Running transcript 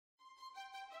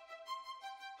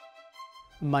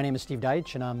My name is Steve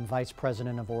Deitch, and I'm Vice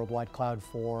President of Worldwide Cloud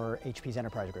for HP's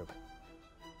Enterprise Group.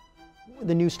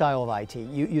 The new style of IT,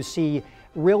 you see,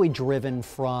 really driven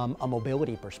from a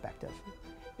mobility perspective.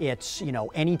 It's,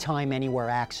 anytime, anywhere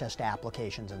access to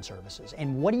applications and services.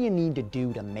 And what do you need to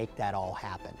do to make that all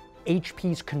happen?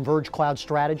 HP's Converged Cloud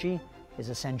strategy is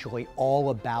essentially all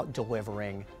about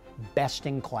delivering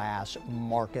best-in-class,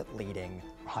 market-leading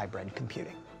hybrid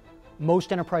computing.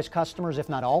 Most enterprise customers, if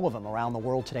not all of them around the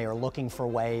world today, are looking for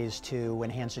ways to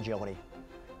enhance agility,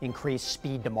 increase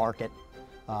speed to market,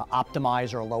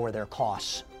 optimize or lower their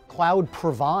costs. Cloud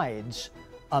provides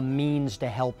a means to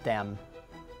help them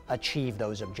achieve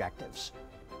those objectives.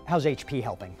 How's HP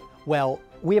helping? Well,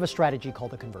 we have a strategy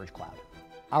called the Converged Cloud.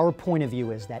 Our point of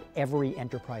view is that every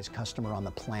enterprise customer on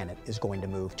the planet is going to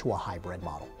move to a hybrid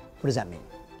model. What does that mean?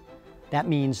 That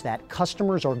means that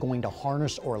customers are going to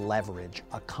harness or leverage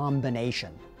a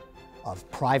combination of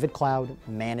private cloud,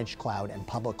 managed cloud, and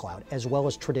public cloud, as well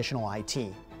as traditional IT,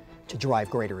 to drive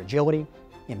greater agility,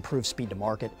 improve speed to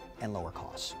market, and lower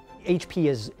costs. HP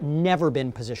has never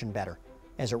been positioned better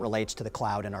as it relates to the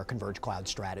cloud and our Converged Cloud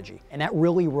strategy. And that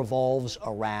really revolves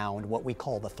around what we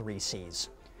call the 3 Cs: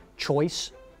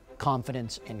 choice,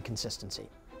 confidence, and consistency.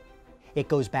 It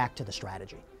goes back to the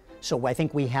strategy. So I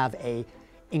think we have an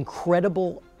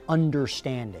incredible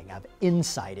understanding of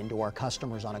insight into our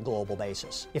customers on a global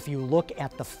basis. If you look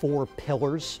at the 4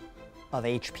 pillars of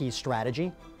HP's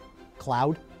strategy: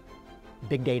 cloud,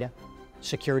 big data,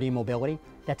 security, and mobility,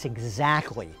 that's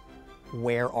exactly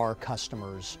where our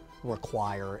customers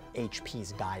require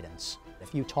HP's guidance.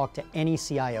 If you talk to any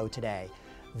CIO today,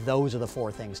 those are the 4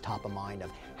 things top of mind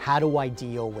of how do I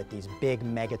deal with these big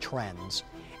mega trends.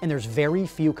 And there's very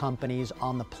few companies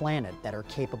on the planet that are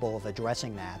capable of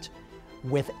addressing that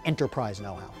with enterprise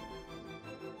know-how.